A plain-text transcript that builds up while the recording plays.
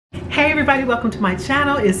Hey everybody, welcome to my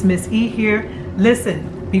channel. It's Ms.E here.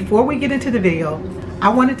 Listen, before we get into the video, I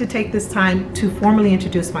wanted to take this time to formally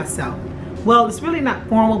introduce myself. Well, it's really not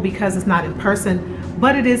formal because it's not in person,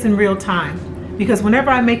 but it is in real time. Because whenever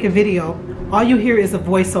I make a video, all you hear is a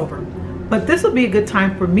voiceover. But this will be a good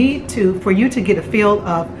time for you to get a feel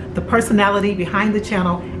of the personality behind the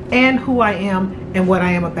channel and who I am and what I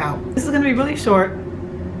am about. This is going to be really short,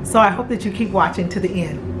 so I hope that you keep watching to the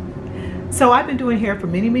end. So I've been doing hair for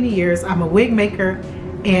many years. I'm a wig maker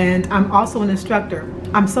and I'm also an instructor.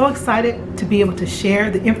 I'm so excited to be able to share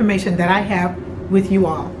the information that I have with you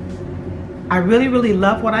all. I really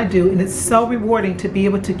love what I do, and it's so rewarding to be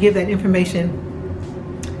able to give that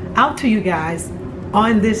information out to you guys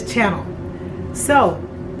on this channel. So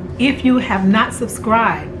if you have not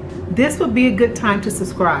subscribed, this would be a good time to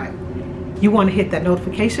subscribe. You want to hit that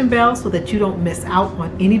notification bell so that you don't miss out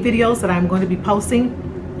on any videos that I'm going to be posting.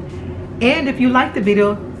 And if you like the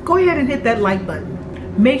video, go ahead and hit that like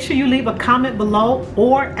button. Make sure you leave a comment below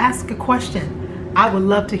or ask a question. I would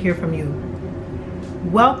love to hear from you.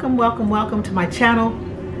 Welcome to my channel.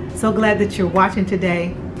 So glad that you're watching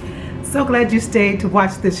today. So glad you stayed to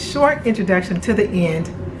watch this short introduction to the end.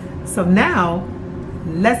 So now,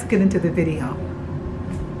 let's get into the video.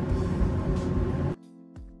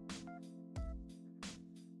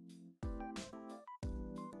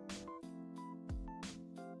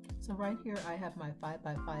 So right here I have my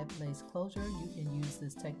 5x5 lace closure. You can use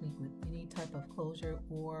this technique with any type of closure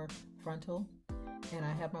or frontal. And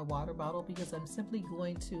I have my water bottle because I'm simply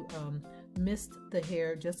going to mist the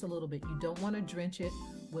hair just a little bit. You don't want to drench it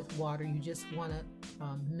with water. You just want to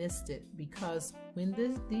mist it, because when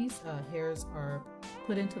these hairs are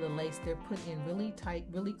put into the lace, they're put in really tight,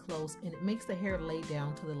 really close, and it makes the hair lay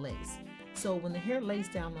down to the lace. So when the hair lays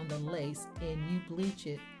down on the lace and you bleach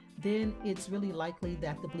it, then it's really likely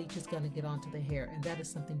that the bleach is going to get onto the hair, and that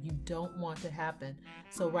is something you don't want to happen.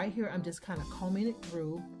 So right here I'm just kind of combing it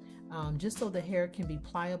through just so the hair can be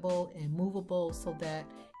pliable and movable so that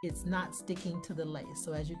it's not sticking to the lace.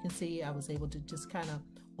 So as you can see, I was able to just kind of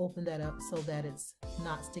open that up so that it's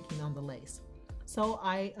not sticking on the lace. So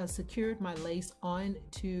I secured my lace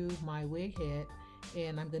onto my wig head,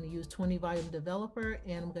 and I'm going to use 20 volume developer,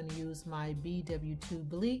 and I'm going to use my BW2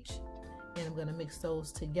 bleach, and I'm going to mix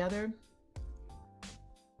those together.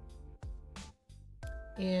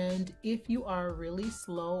 And if you are really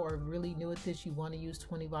slow or really new at this, you want to use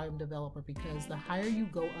 20 volume developer, because the higher you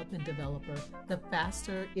go up in developer, the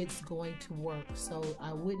faster it's going to work. So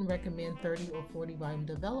I wouldn't recommend 30 or 40 volume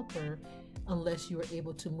developer unless you are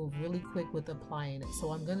able to move really quick with applying it.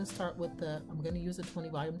 So I'm going to start with I'm going to use a 20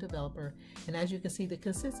 volume developer, and as you can see, the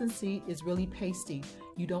consistency is really pasty.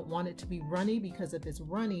 You don't want it to be runny, because if it's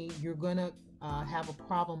runny, you're going to have a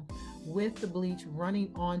problem with the bleach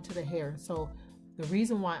running onto the hair. So the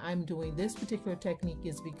reason why I'm doing this particular technique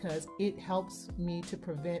is because it helps me to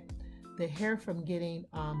prevent the hair from getting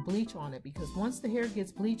bleach on it, because once the hair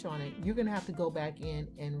gets bleach on it, you're going to have to go back in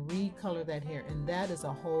and recolor that hair, and that is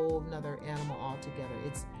a whole nother animal altogether.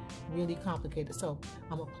 It's really complicated. So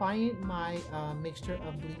I'm applying my mixture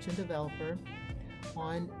of bleach and developer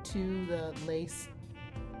onto the lace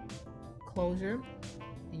closure,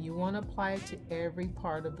 and you want to apply it to every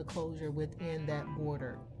part of the closure within that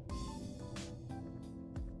border.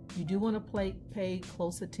 You do want to pay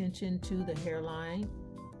close attention to the hairline,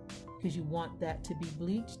 because you want that to be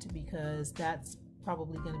bleached, because that's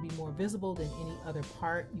probably going to be more visible than any other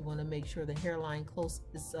part. You want to make sure the hairline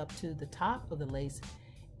closest up to the top of the lace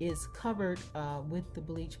is covered with the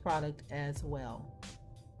bleach product as well.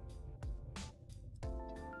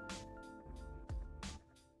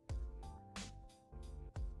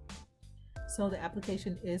 So the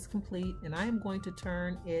application is complete, and I am going to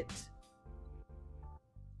turn it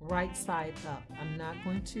right side up. I'm not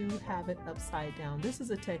going to have it upside down. This is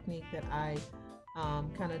a technique that I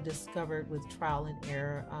kind of discovered with trial and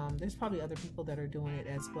error. There's probably other people that are doing it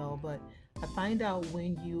as well, but I find out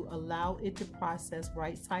when you allow it to process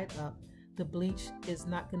right side up, the bleach is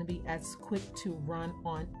not going to be as quick to run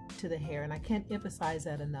onto the hair, and I can't emphasize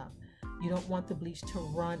that enough. You don't want the bleach to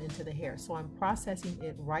run into the hair. So I'm processing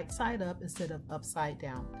it right side up instead of upside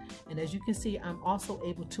down. And as you can see, I'm also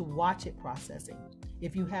able to watch it processing.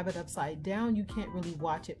 If you have it upside down, you can't really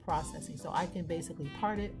watch it processing. So I can basically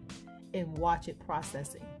part it and watch it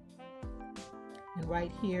processing. And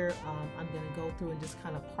right here, I'm going to go through and just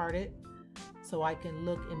kind of part it so I can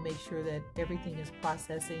look and make sure that everything is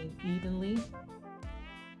processing evenly.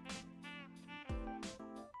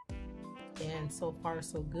 And so far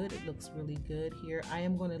so good. It looks really good here. I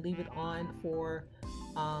am going to leave it on for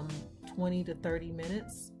 20 to 30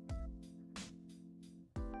 minutes.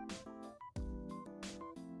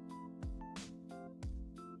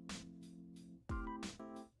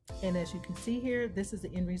 And as you can see here, this is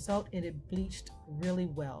the end result, and it bleached really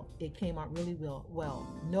well. It came out really well.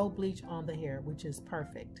 No bleach on the hair, which is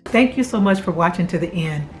perfect. Thank you so much for watching to the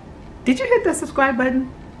end. Did you hit the subscribe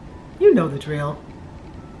button? You know the drill.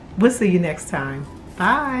 We'll see you next time.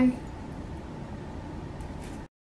 Bye.